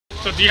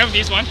So do you have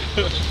this one?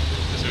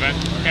 This one?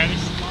 Okay,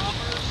 this.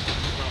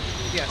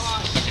 Yes.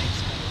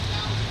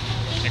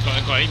 Ecco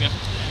lì mia.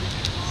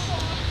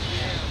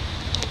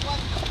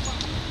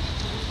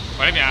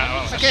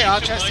 Okay,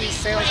 all trustees,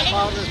 sales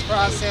involved in this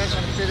process.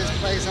 When the bid is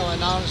placed, I will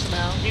acknowledge the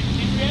amount,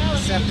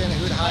 accepting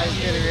who the highest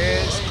bidder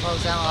is,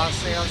 close down all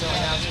sales, and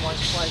announce once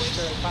twice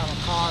to the final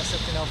call,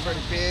 accepting no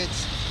further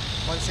bids.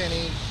 Once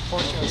any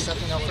portion of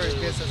accepting no further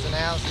bids is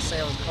announced, the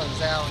sale is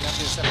closed out and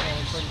nothing accepting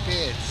any further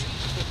bids.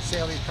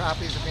 Sale of these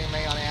properties are being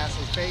made on an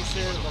asset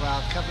basis without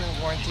covenant,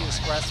 warranty,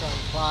 express, or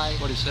implied.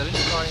 What he said?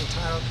 Regarding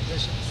title,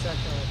 condition,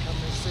 second, or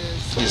encumbrances.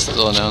 He's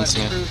still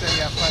announcing it. Prove that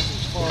you have funds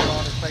for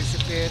loan to place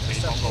a bid,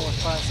 except for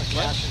funds like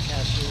cash and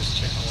cashier's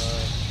checks.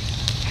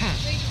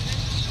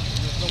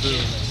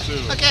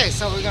 Okay,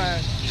 so we're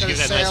gonna go to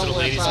sale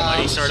with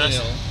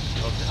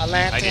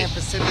Atlantan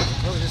Pacific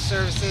Enclosure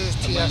Services,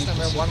 TS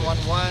number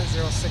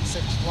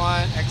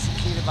 1110661,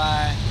 executed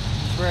by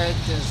Fred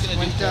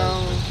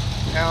Desquinto,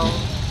 L.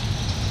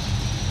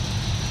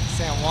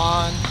 San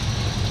Juan,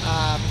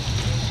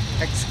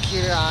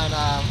 executed on,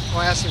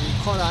 well actually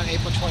recorded on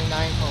April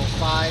 29th,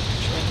 05,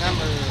 train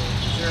number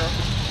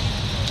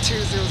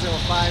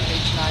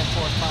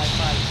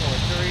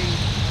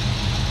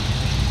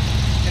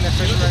 2005H9455543. In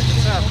official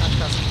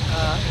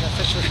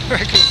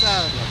records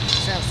of,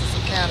 San Francisco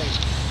County,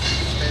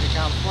 State of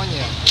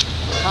California.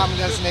 Common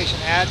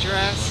destination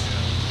address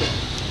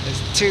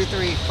is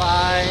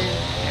 235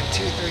 and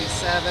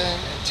 237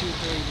 and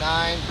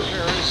 239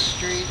 Paris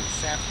Street,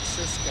 San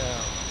Francisco.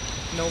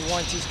 No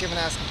warranties given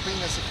as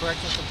completeness or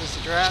correctness of this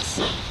address.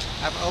 I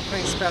have an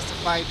opening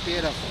specified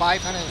bid of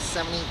 $570,000.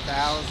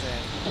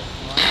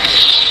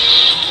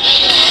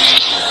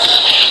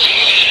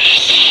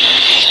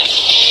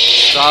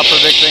 Stop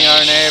evicting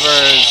our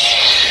neighbors.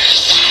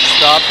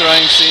 Stop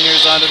throwing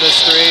seniors onto the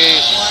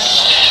street.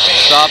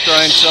 Stop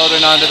throwing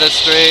children onto the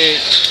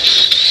street.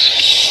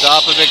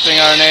 Stop evicting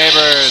our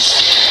neighbors.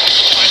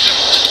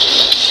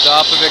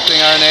 Stop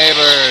evicting our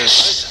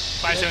neighbors.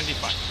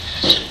 575.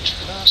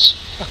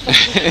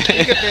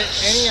 You can bid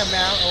any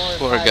amount or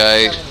Poor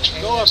guy.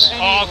 Oh,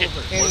 okay.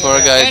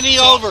 Poor guy. Penny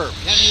over.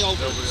 Penny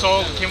over.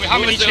 So can we? How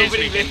many chains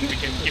we can give?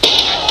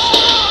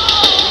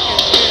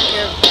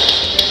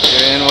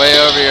 You're in way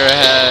over your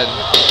head.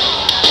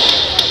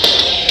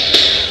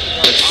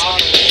 It's,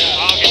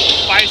 Okay,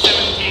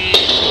 570.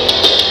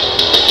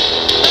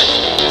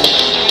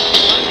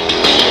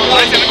 No,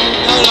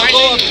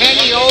 go a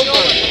penny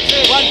over.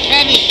 1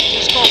 penny.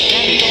 Just go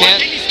penny over.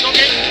 can't.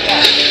 Okay.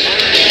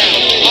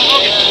 Oh,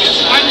 okay.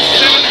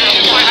 170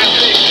 and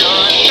 500.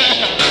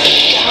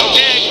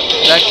 Okay.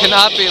 That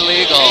cannot be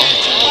legal.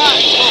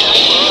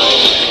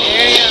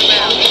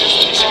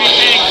 You should be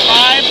paying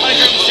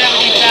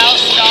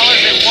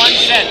 $570,000.01. 1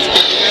 cent.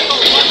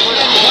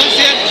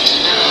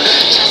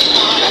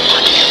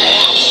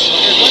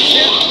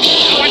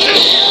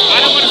 I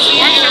don't want to see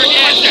you here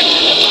again.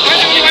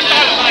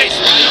 $171, please.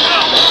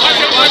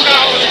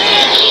 $171.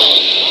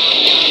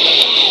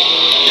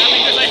 Yeah,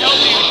 because I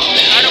helped you.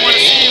 I don't want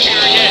to see you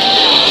here again.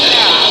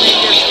 Yeah, I mean,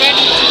 you're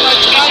spending too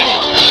much money.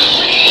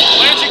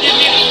 Why don't you give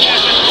me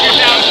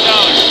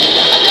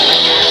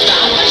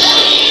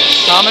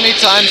 $2,000? How many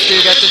times do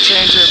you get to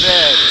change your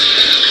bid?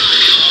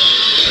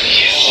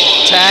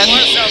 10? I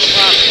want to sell the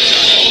property.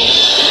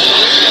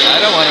 I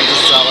don't want him to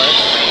sell it.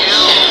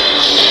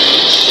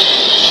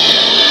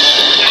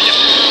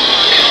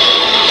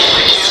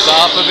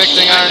 Stop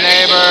evicting our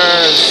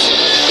neighbors.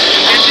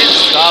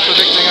 Stop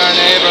evicting our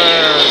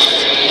neighbors.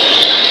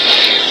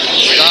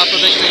 Stop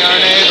evicting our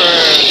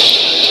neighbors.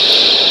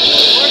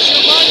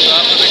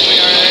 Stop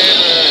evicting our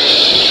neighbors.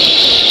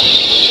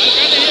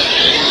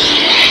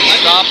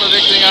 Stop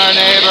evicting our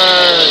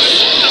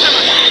neighbors.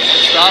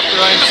 Stop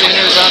throwing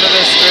seniors onto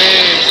the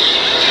street.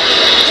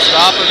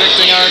 Stop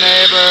evicting our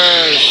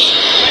neighbors.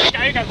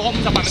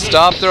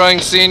 Stop throwing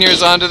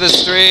seniors onto the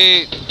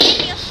street.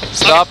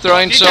 Stop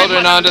throwing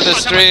children onto the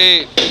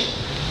street.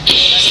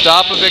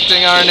 Stop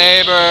evicting our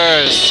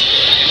neighbors.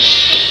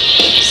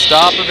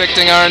 Stop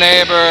evicting our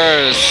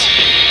neighbors.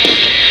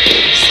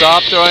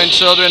 Stop throwing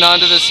children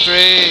onto the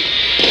street.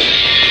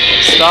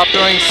 Stop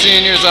throwing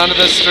seniors onto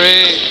the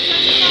street.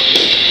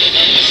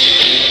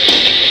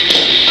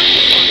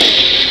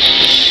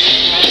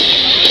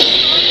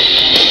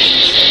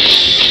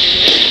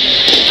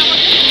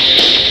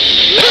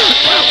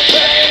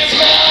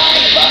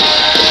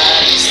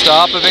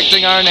 Stop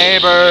evicting our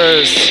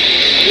neighbors.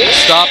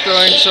 Stop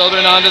throwing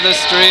children onto the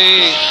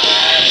street.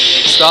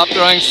 Stop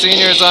throwing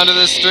seniors onto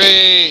the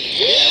street.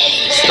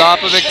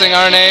 Stop evicting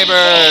our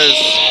neighbors.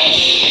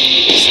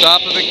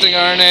 Stop evicting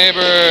our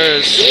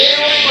neighbors.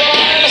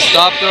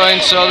 Stop throwing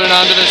children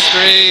onto the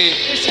street.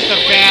 This is a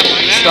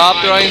family. Stop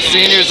throwing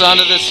seniors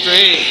onto the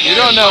street. You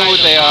don't know who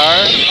they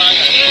are.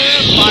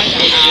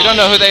 You don't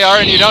know who they are,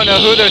 and you don't know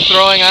who they're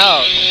throwing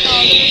out.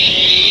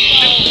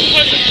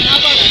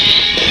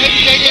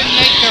 Maybe they didn't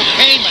make their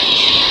payment.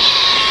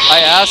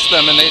 I asked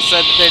them, and they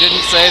said they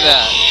didn't say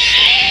that.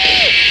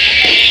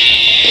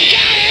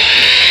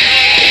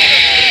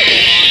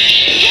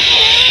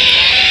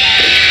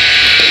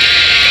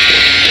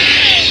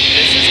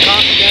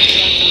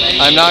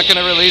 I'm not going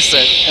to release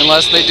it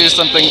unless they do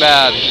something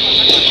bad.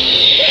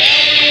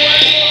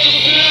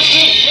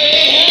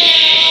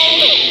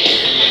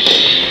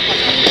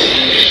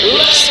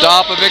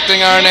 Stop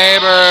evicting our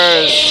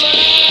neighbors.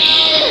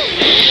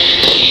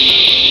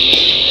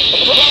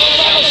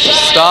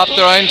 Stop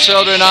throwing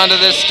children onto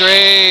the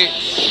street.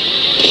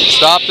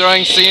 Stop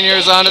throwing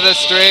seniors onto the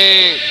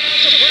street.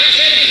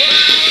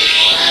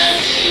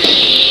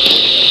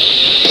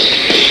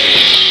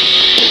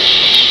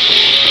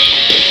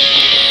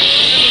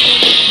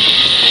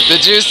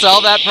 Did you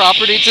sell that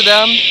property to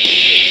them?